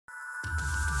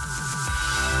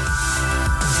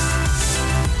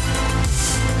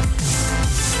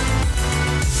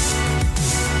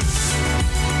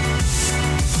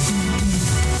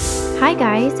Hi,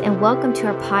 guys, and welcome to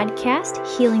our podcast,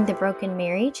 Healing the Broken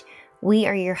Marriage. We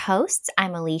are your hosts.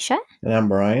 I'm Elisha. And I'm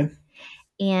Brian.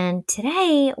 And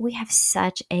today we have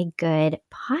such a good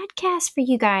podcast for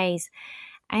you guys.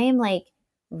 I am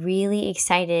really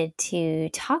excited to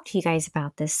talk to you guys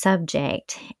about this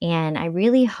subject. And I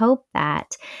really hope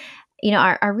that,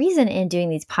 our reason in doing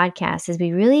these podcasts is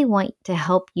we really want to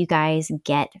help you guys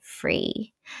get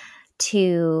free,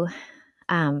 to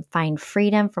find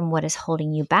freedom from what is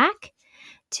holding you back,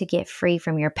 to get free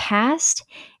from your past,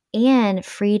 and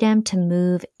freedom to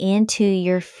move into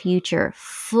your future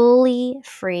fully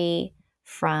free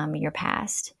from your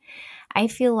past. I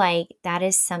feel like that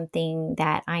is something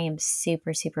that I am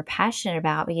super, super passionate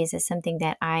about because it's something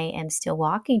that I am still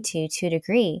walking to a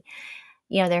degree.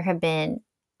 There have been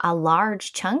a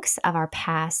large chunks of our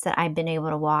past that I've been able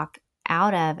to walk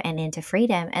out of and into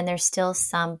freedom. And there's still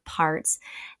some parts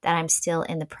that I'm still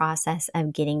in the process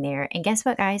of getting there. And guess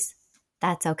what, guys?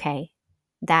 That's okay.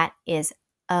 That is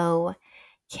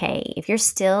okay. If you're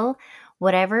still,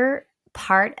 whatever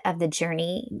part of the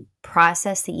journey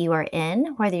process that you are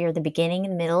in, whether you're the beginning, the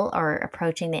middle, or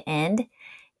approaching the end,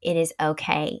 it is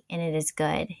okay and it is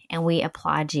good. And we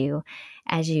applaud you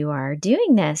as you are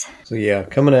doing this. So yeah,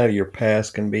 coming out of your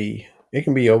past can be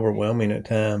overwhelming at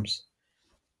times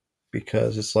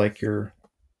because it's like you're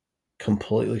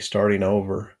completely starting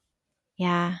over.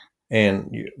 Yeah.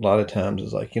 And a lot of times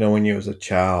it's like, when you was a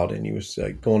child and you was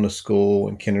like going to school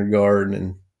and kindergarten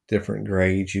and different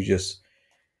grades,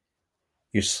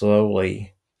 you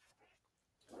slowly,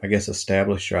 I guess,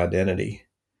 establish your identity.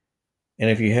 And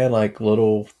if you had like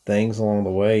little things along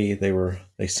the way,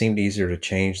 they seemed easier to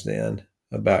change then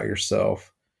about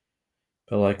yourself.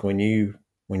 But like when you're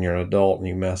an adult and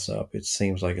you mess up, it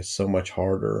seems like it's so much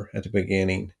harder at the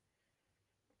beginning.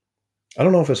 I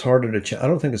don't know if it's harder I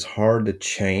don't think it's hard to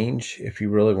change if you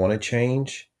really want to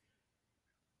change,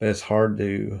 but it's hard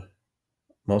to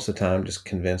most of the time just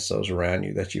convince those around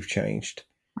you that you've changed.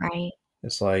 Right.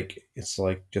 It's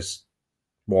like just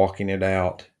walking it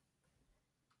out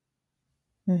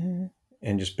Mm-hmm.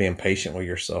 and just being patient with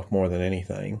yourself more than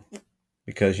anything,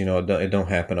 because it don't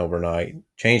happen overnight.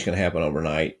 Change can happen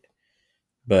overnight,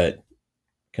 but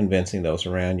convincing those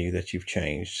around you that you've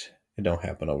changed, it don't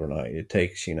happen overnight. It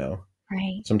takes,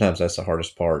 Right. sometimes that's the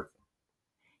hardest part.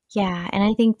 Yeah. And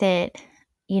I think that,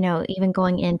 even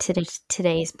going into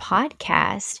today's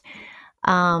podcast,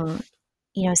 um,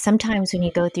 sometimes when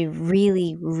you go through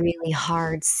really, really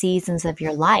hard seasons of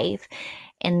your life,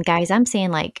 and guys, I'm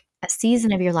saying like a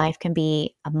season of your life can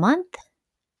be a month,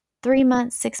 3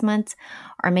 months, 6 months,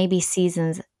 or maybe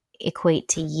seasons equate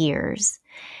to years.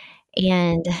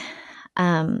 And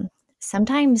um,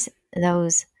 sometimes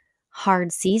those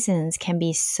hard seasons can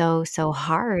be so, so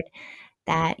hard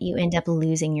that you end up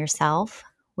losing yourself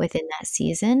within that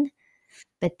season.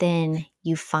 But then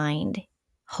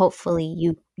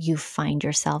hopefully you find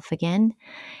yourself again.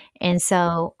 And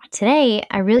so today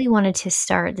I really wanted to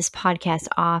start this podcast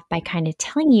off by kind of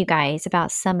telling you guys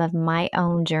about some of my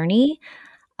own journey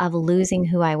of losing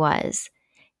who I was,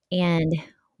 and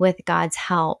with God's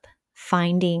help,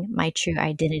 finding my true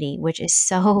identity, which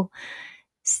is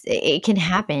it can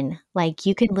happen. Like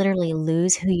you can literally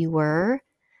lose who you were,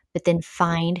 but then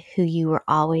find who you were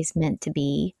always meant to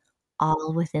be,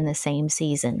 all within the same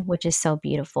season, which is so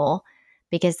beautiful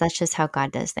because that's just how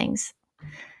God does things.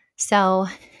 So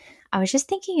I was just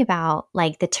thinking about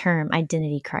like the term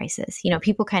identity crisis.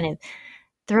 People kind of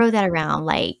throw that around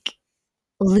like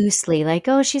loosely, like,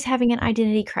 oh, she's having an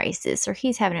identity crisis or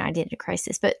he's having an identity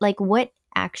crisis. But like, what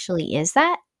actually is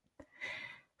that?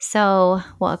 So,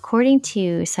 well, according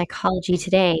to Psychology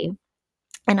Today,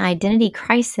 an identity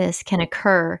crisis can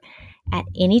occur at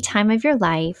any time of your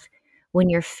life when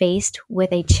you're faced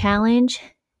with a challenge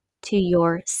to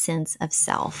your sense of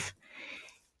self.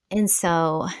 And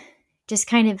so, just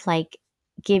kind of like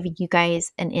give you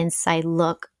guys an inside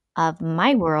look of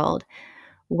my world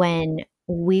when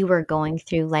we were going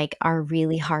through like our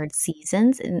really hard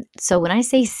seasons. And so, when I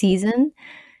say season,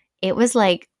 it was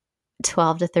like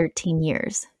 12 to 13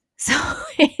 years. So,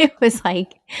 it was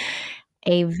like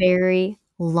a very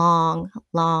long,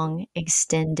 long,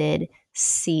 extended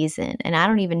season. And I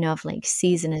don't even know if like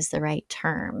season is the right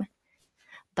term,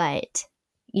 but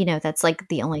that's like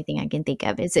the only thing I can think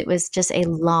of is it was just a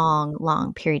long,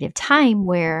 long period of time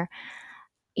where,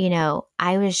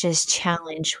 I was just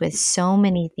challenged with so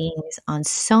many things on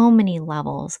so many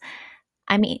levels.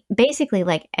 I mean, basically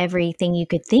like everything you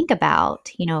could think about,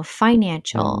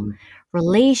 financial, Mm.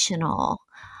 relational,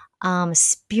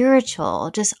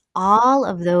 spiritual, just all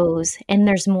of those. And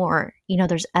there's more,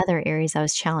 there's other areas I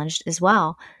was challenged as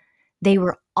well. They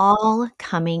were all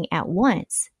coming at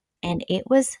once. And it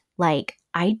was like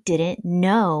I didn't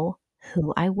know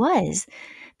who I was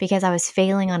because I was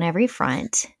failing on every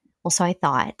front. Well, so I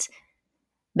thought.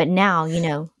 But now,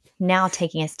 now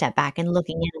taking a step back and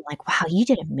looking in, I'm like, wow, you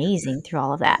did amazing through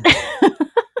all of that.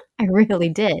 I really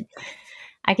did.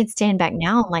 I could stand back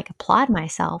now and like applaud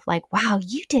myself, like, wow,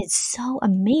 you did so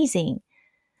amazing.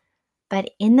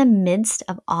 But in the midst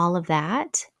of all of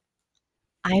that,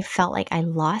 I felt like I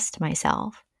lost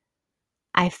myself.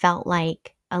 I felt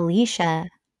like Elisha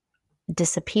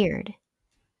disappeared.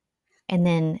 And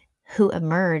then who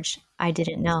emerged, I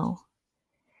didn't know.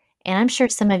 And I'm sure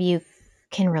some of you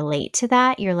can relate to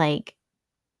that. You're like,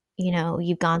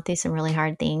 you've gone through some really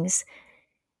hard things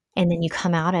and then you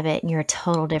come out of it and you're a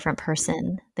total different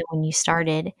person than when you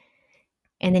started.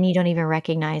 And then you don't even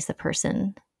recognize the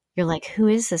person. You're like, who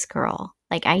is this girl?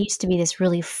 Like, I used to be this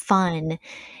really fun,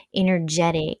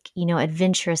 energetic,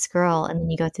 adventurous girl. And then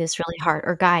you go through this really hard,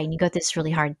 or guy, and you go through this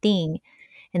really hard thing.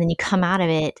 And then you come out of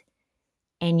it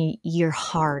and you're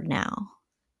hard now.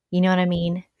 You know what I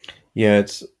mean? Yeah,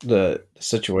 it's the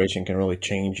situation can really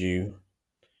change you.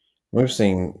 We've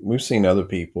seen other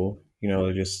people,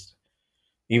 they just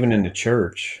even in the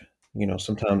church,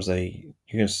 sometimes a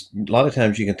lot of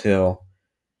times you can tell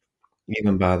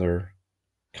even by their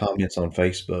comments on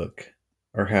Facebook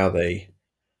or how they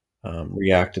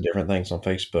react to different things on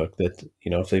Facebook that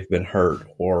if they've been hurt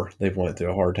or they've went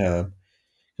through a hard time.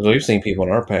 Because we've seen people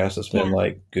in our past that's been Yeah.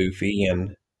 like goofy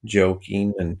and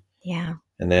joking, Yeah.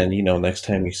 and then next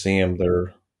time you see them,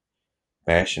 they're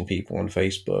bashing people on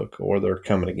Facebook or they're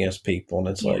coming against people, and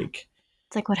it's Yeah. like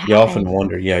It's like, what you often happened?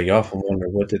 wonder, yeah, you often wonder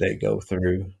what did they go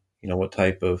through, what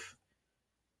type of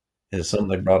is it something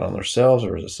they brought on themselves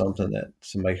or is it something that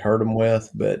somebody hurt them with?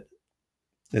 But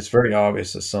it's very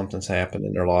obvious that something's happened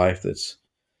in their life that's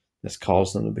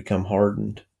caused them to become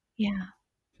hardened. Yeah.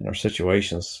 In our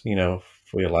situations,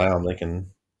 if we allow them, they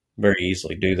can very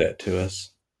easily do that to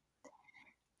us.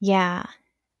 Yeah.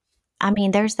 I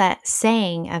mean, there's that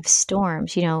saying of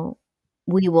storms,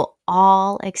 we will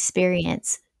all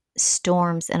experience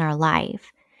storms in our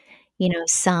life.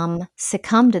 Some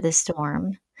succumb to the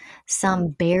storm, some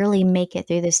barely make it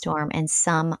through the storm, and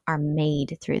some are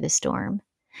made through the storm.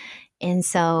 And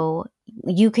so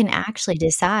you can actually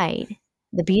decide.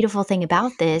 The beautiful thing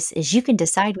about this is you can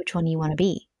decide which one you want to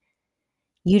be.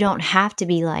 You don't have to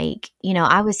be like,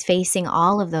 I was facing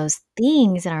all of those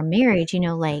things in our marriage,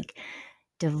 like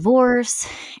divorce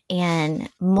and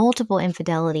multiple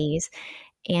infidelities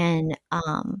and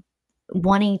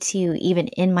wanting to even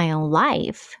end my own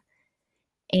life.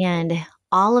 And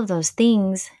all of those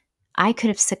things, I could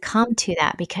have succumbed to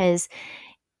that because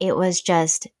it was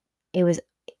just, it was,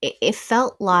 it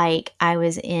felt like I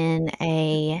was in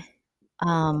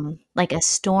like a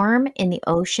storm in the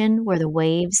ocean where the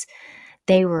waves,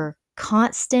 they were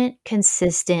constant,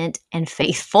 consistent, and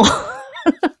faithful.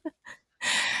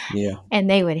 Yeah. And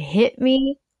they would hit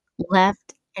me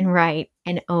left and right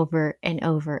and over and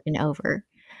over and over.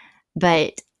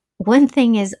 But one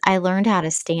thing is, I learned how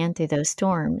to stand through those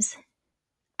storms.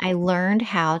 I learned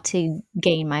how to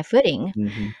gain my footing.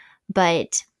 Hmm.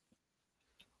 But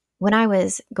when I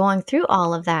was going through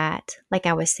all of that, like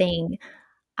I was saying,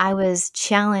 I was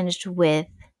challenged with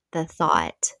the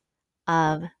thought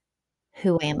of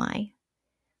who am I?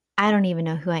 I don't even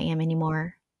know who I am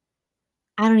anymore.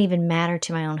 I don't even matter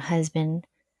to my own husband.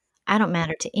 I don't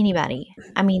matter to anybody.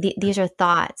 I mean, these are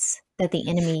thoughts that the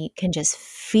enemy can just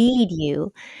feed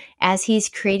you as he's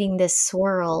creating this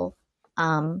swirl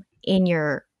in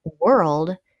your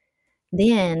world.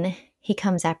 Then he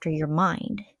comes after your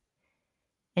mind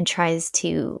and tries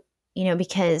to,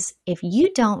 because if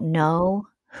you don't know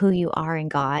who you are in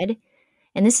God,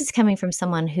 and this is coming from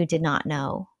someone who did not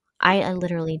know, I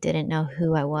literally didn't know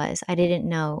who I was. I didn't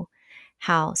know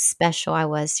how special I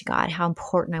was to God, how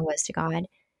important I was to God,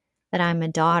 that I'm a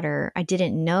daughter. I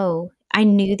didn't know. I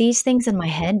knew these things in my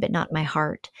head, but not in my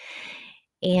heart.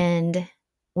 And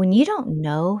when you don't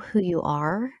know who you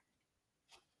are,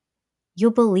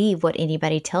 you'll believe what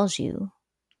anybody tells you.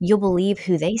 You'll believe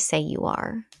who they say you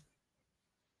are.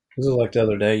 This is like the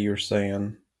other day you were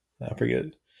saying, I forget,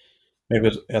 I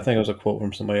think it was a quote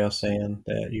from somebody else saying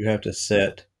that you have to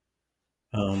set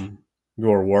um,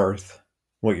 your worth,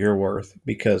 what you're worth,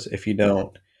 because if you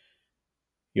don't,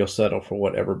 you'll settle for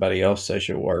what everybody else says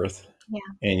you're worth, Yeah.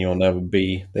 and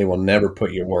they will never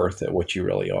put your worth at what you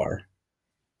really are.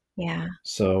 Yeah.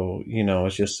 So,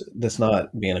 it's just, that's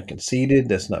not being conceited,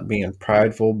 that's not being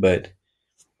prideful, but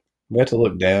we have to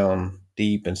look down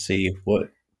deep and see what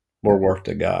we're worth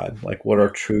to God, like what our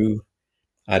true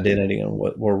identity and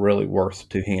what we're really worth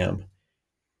to Him.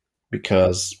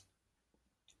 Because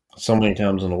so many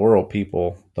times in the world,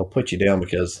 people they'll put you down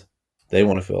because they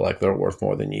want to feel like they're worth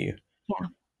more than you, Yeah.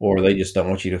 or they just don't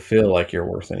want you to feel like you're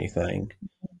worth anything.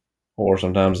 Or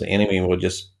sometimes the enemy will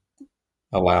just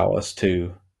allow us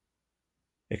to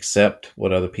accept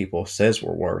what other people says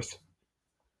we're worth.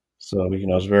 So,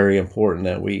 it's very important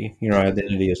that our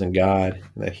identity is in God,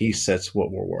 and that He sets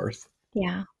what we're worth.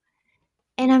 Yeah.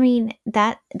 And I mean,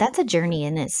 that's a journey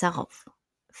in itself.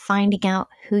 Finding out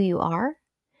who you are,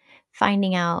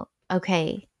 finding out,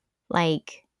 okay,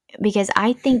 like, because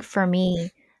I think for me,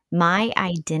 my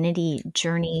identity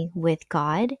journey with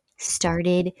God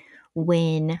started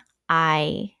when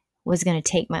I was going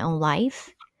to take my own life.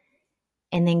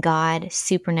 And then God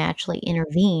supernaturally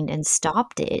intervened and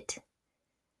stopped it.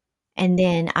 And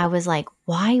then I was like,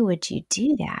 why would you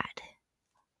do that?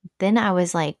 Then I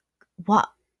was like, what?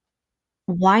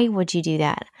 Why would you do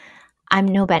that? I'm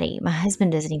nobody. My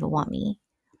husband doesn't even want me.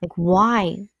 Like,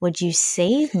 why would you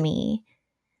save me?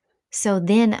 So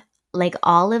then, like,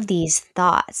 all of these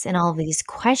thoughts and all of these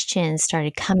questions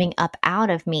started coming up out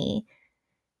of me.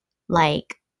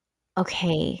 Like,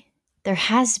 okay, there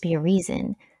has to be a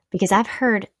reason, because I've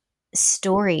heard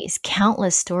stories,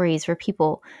 countless stories where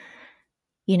people,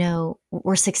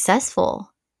 were successful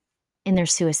in their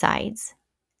suicides.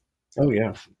 Oh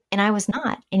yeah, And I was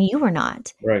not, and you were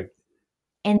not. right,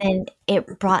 And then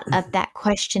it brought up that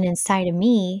question inside of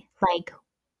me, like,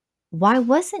 why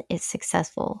wasn't it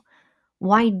successful?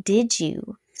 Why did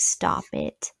you stop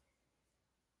it?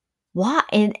 Why?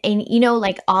 And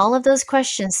like, all of those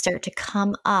questions start to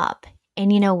come up.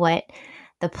 And you know what?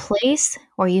 The place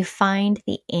where you find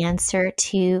the answer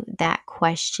to that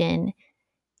question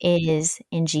is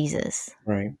in Jesus.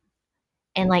 right.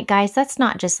 And like, guys, that's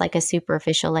not just like a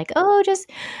superficial, like, oh, just,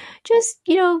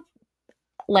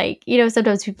 like,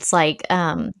 sometimes people's like,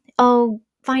 oh,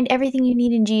 find everything you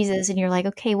need in Jesus. And you're like,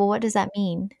 okay, well, what does that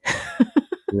mean?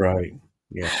 Right.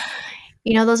 Yeah.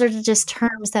 Those are just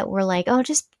terms that were like, oh,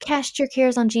 just cast your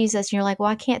cares on Jesus. And you're like, well,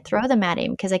 I can't throw them at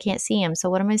him because I can't see him. So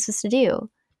what am I supposed to do?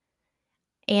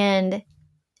 And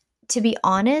to be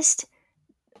honest,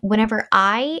 whenever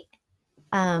I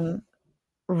um,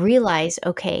 realized,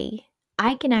 okay,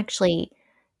 I can actually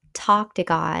talk to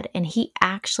God and he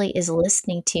actually is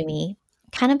listening to me,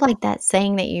 kind of like that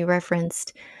saying that you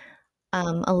referenced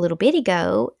a little bit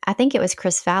ago. I think it was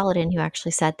Chris Valadin who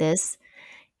actually said this.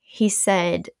 He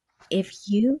said, if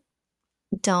you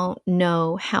don't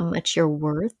know how much you're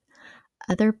worth,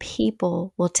 other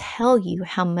people will tell you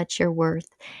how much you're worth,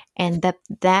 and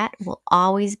that will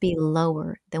always be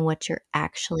lower than what you're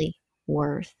actually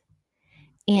worth.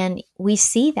 And we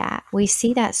see that. We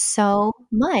see that so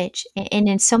much, and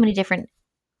in so many different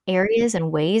areas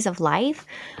and ways of life,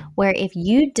 where if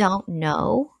you don't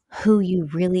know who you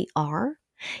really are,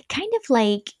 kind of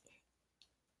like,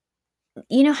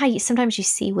 how sometimes you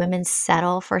see women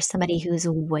settle for somebody who's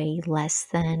way less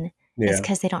than, it's Yeah.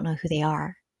 because they don't know who they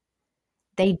are.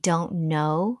 They don't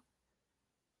know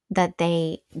that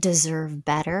they deserve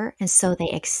better, and so they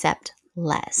accept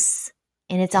less.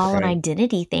 And it's all an Right.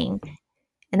 identity thing.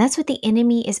 And that's what the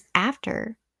enemy is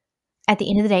after. At the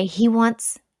end of the day, he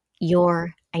wants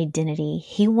your identity.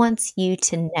 He wants you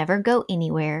to never go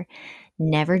anywhere,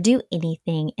 never do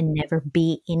anything, and never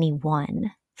be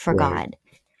anyone for Right. God.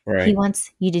 He Right.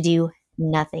 wants you to do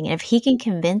nothing. And if he can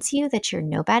convince you that you're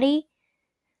nobody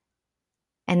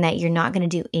and that you're not going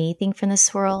to do anything from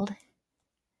this world,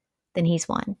 then he's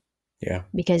won, Yeah.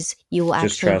 because you will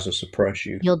Just actually, tries to suppress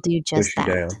you, you'll do just push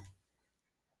you that. down.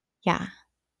 Yeah,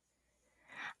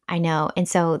 I know. And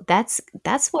so that's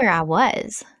where I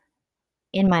was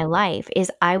in my life,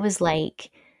 is I was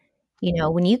like,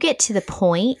 when you get to the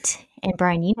point, and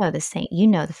Brian, you know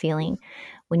the feeling,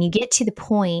 when you get to the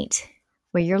point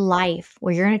where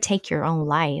where you're going to take your own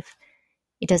life,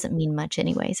 it doesn't mean much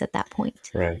anyways at that point.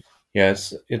 Right. Yeah.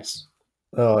 It's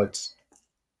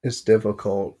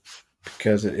difficult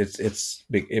because it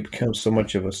becomes so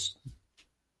much of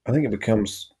I think it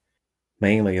becomes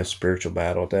mainly a spiritual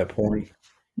battle at that point,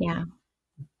 Yeah.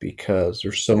 because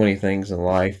there's so many things in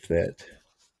life, that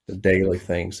the daily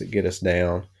things that get us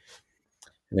down.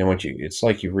 And then it's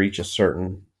like you reach a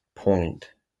certain point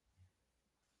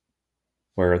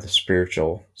where the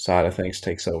spiritual side of things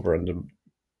takes over, and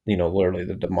literally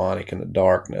the demonic and the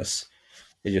darkness,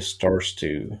 it just starts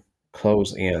to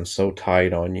close in so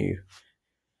tight on you,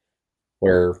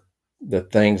 where the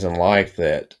things in life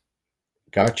that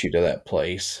got you to that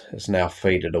place has now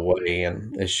faded away,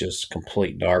 and it's just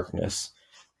complete darkness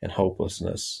and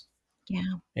hopelessness.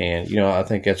 Yeah. And I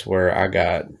think that's where I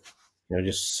got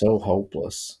just so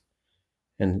hopeless,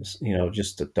 and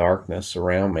just the darkness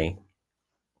around me.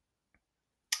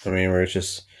 I mean, where it's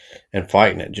just and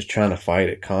fighting it, just trying to fight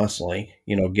it constantly.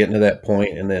 Getting to that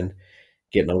point and then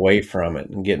getting away from it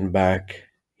and getting back,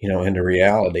 into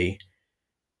reality.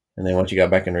 And then once you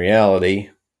got back in reality,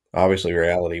 obviously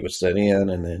reality would set in,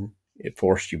 and then it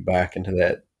forced you back into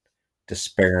that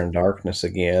despair and darkness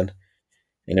again.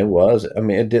 And I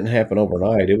mean, it didn't happen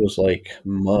overnight. It was like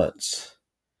months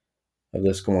of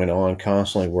this going on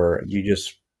constantly where you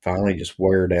just finally just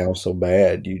wear down so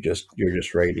bad you're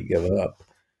just ready to give up.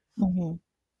 Mhm.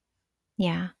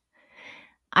 Yeah.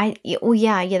 Well,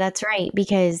 yeah, yeah, that's right,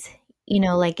 because,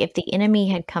 like, if the enemy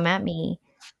had come at me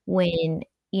when,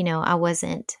 I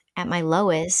wasn't at my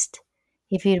lowest,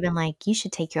 if he'd been like, "You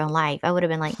should take your own life," I would've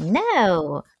been like,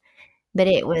 "No." But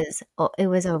it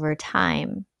was over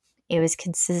time. It was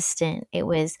consistent. A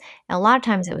lot of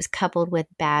times it was coupled with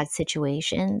bad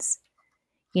situations.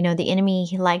 The enemy,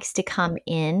 he likes to come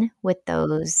in with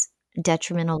those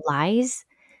detrimental lies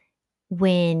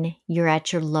when you're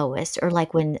at your lowest, or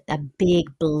like when a big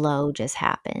blow just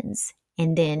happens.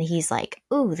 And then he's like,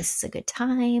 "Ooh, this is a good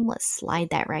time. Let's slide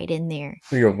that right in there."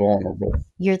 You're vulnerable.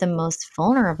 You're the most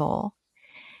vulnerable.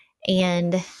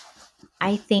 And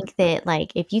I think that,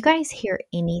 like, if you guys hear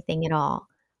anything at all,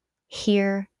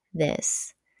 hear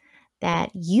this,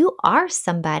 that you are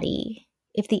somebody.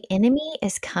 If the enemy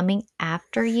is coming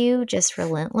after you just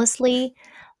relentlessly,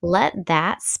 let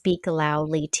that speak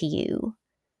loudly to you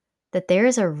that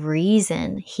there's a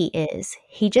reason he is.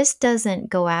 He just doesn't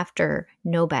go after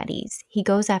nobodies, he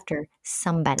goes after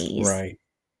somebodies. Right.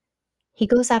 He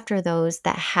goes after those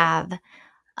that have,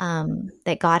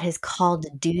 that God has called to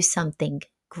do something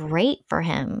great for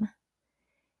him.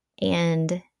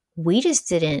 And we just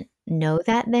didn't know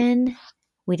that then.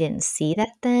 We didn't see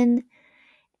that then.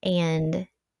 And,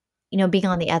 being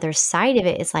on the other side of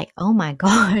it is like, oh my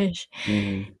gosh,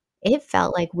 Hmm. it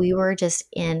felt like we were just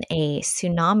in a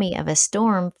tsunami of a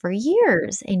storm for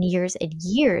years and years and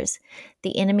years.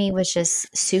 The enemy was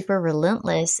just super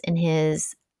relentless in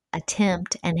his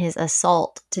attempt and his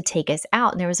assault to take us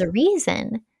out. And there was a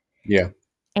reason. Yeah,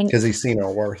 And because he's seen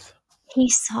our worth. he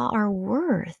saw our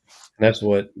worth. And that's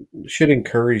what should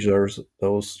encourage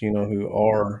those who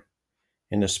are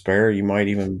in despair. You might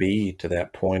even be to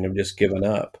that point of just giving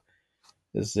up.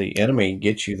 Is the enemy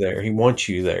gets you there? He wants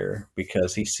you there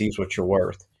because he sees what you're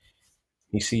worth.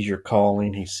 He sees your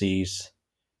calling. He sees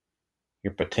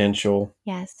your potential.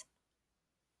 Yes,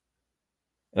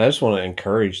 And I just want to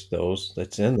encourage those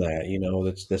that's in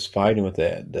that, that's fighting with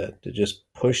that to just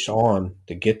push on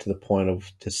to get to the point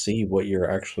of to see what you're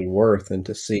actually worth and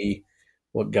to see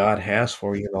what God has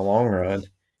for you in the long run.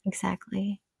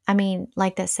 exactly. I mean,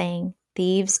 like that saying,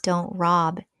 thieves don't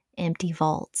rob empty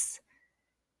vaults.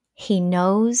 He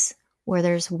knows where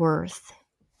there's worth,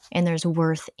 and there's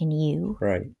worth in you.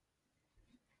 Right.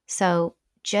 So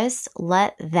just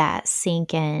let that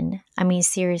sink in. I mean,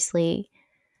 seriously,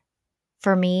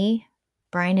 for me,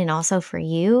 Brian, and also for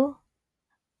you,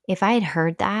 if I had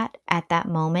heard that at that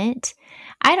moment,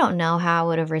 I don't know how I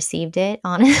would have received it,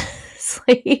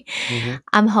 honestly. Hmm.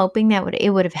 I'm hoping that it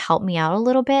would have helped me out a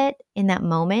little bit in that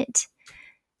moment.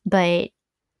 But,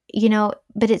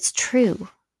 but it's true.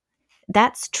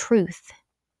 That's truth.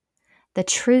 The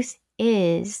truth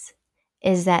is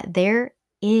that there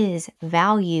is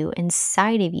value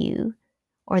inside of you,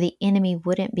 or the enemy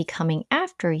wouldn't be coming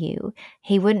after you.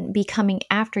 He wouldn't be coming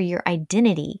after your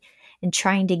identity and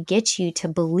trying to get you to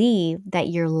believe that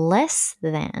you're less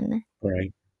than.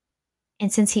 Right.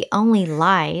 And since he only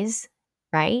lies,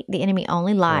 right? The enemy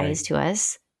only lies Right. to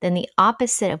us, then the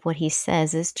opposite of what he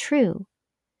says is true.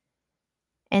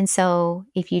 And so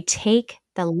if you take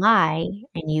the lie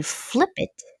and you flip it,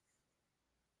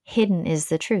 hidden is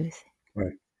the truth.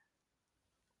 Right.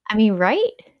 I mean,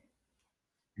 right?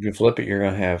 If you flip it, you're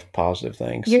going to have positive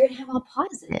things. You're going to have all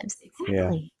positives. Yeah.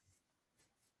 Exactly.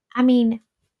 I mean,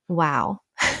 wow.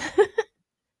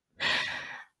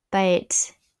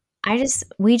 But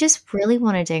we just really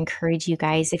wanted to encourage you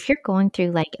guys, if you're going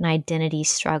through like an identity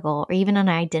struggle or even an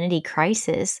identity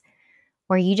crisis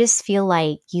where you just feel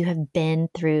like you have been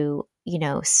through,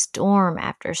 storm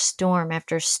after storm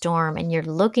after storm, and you're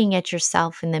looking at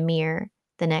yourself in the mirror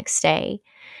the next day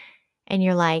and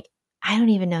you're like, I don't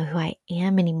even know who I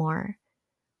am anymore.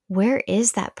 Where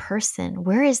is that person?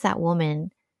 Where is that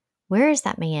woman? Where is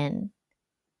that man?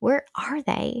 Where are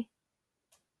they?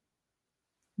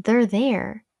 They're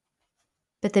there.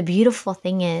 But the beautiful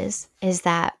thing is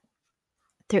that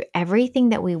through everything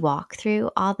that we walk through,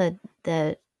 all the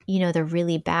the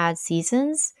really bad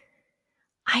seasons,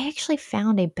 I actually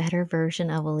found a better version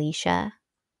of Elisha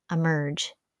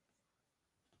emerge.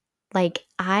 Like,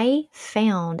 I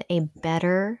found a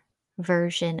better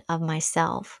version of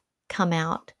myself come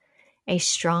out a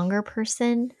stronger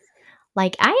person.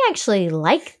 Like, I actually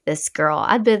like this girl.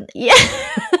 I've been, yeah.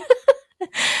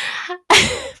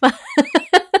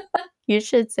 You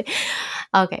should see.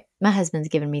 Okay, my husband's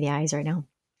giving me the eyes right now.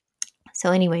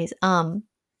 So, anyways, moving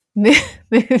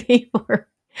forward.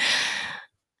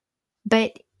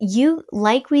 But you,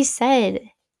 like we said,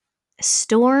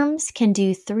 storms can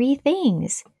do three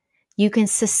things. You can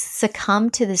succumb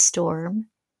to the storm,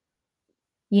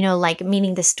 like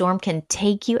meaning the storm can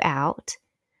take you out.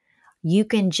 You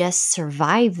can just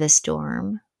survive the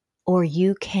storm, or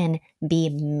you can be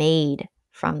made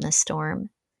from the storm.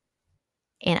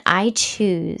 And I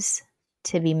choose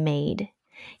to be made.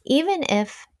 Even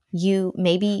if you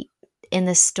maybe in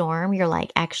the storm, you're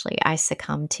like, actually, I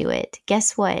succumb to it.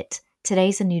 Guess what?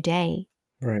 Today's a new day.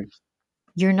 Right.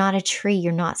 You're not a tree.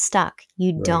 You're not stuck.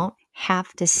 You Right. don't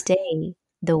have to stay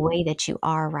the way that you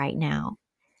are right now.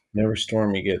 Every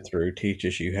storm you get through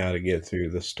teaches you how to get through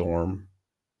the storm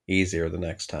easier the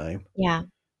next time. Yeah.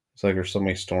 It's like there's so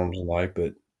many storms in life,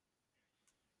 but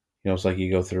it's like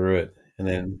you go through it and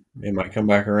then it might come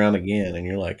back around again and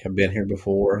you're like, I've been here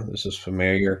before. This is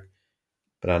familiar,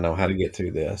 but I know how to get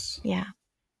through this. Yeah.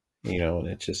 And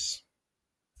it's just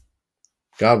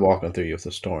God walking through you with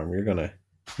a storm.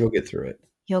 You'll get through it.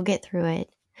 You'll get through it.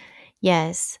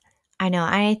 Yes. I know.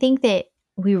 I think that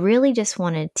we really just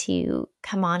wanted to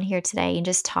come on here today and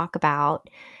just talk about,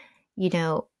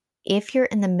 if you're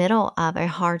in the middle of a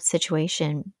hard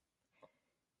situation,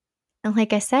 and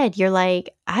like I said, you're like,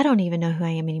 I don't even know who I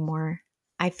am anymore.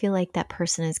 I feel like that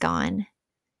person is gone.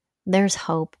 There's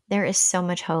hope. There is so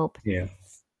much hope. Yeah.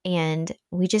 And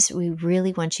we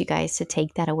really want you guys to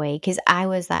take that away, because I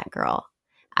was that girl.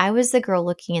 I was the girl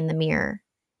looking in the mirror,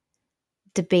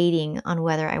 debating on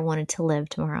whether I wanted to live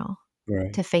tomorrow,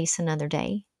 Right. to face another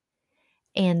day.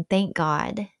 And thank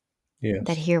God that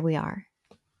Yes. here we are.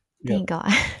 Yep. Thank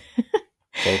God.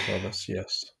 Both of us.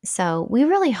 Yes. So we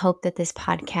really hope that this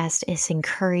podcast has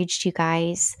encouraged you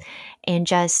guys, and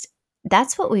just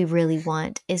that's what we really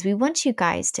want, is we want you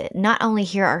guys to not only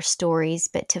hear our stories,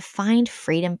 but to find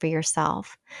freedom for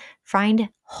yourself, find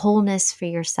wholeness for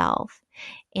yourself,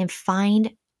 and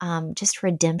find just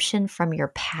redemption from your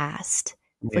past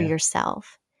for Yeah.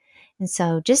 yourself. And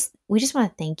so we just want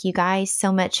to thank you guys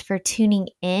so much for tuning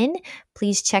in.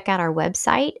 Please check out our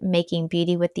website,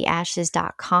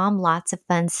 makingbeautywiththeashes.com. Lots of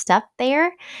fun stuff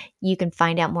there. You can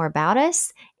find out more about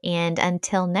us. And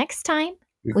until next time,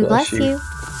 We we bless bless you. you.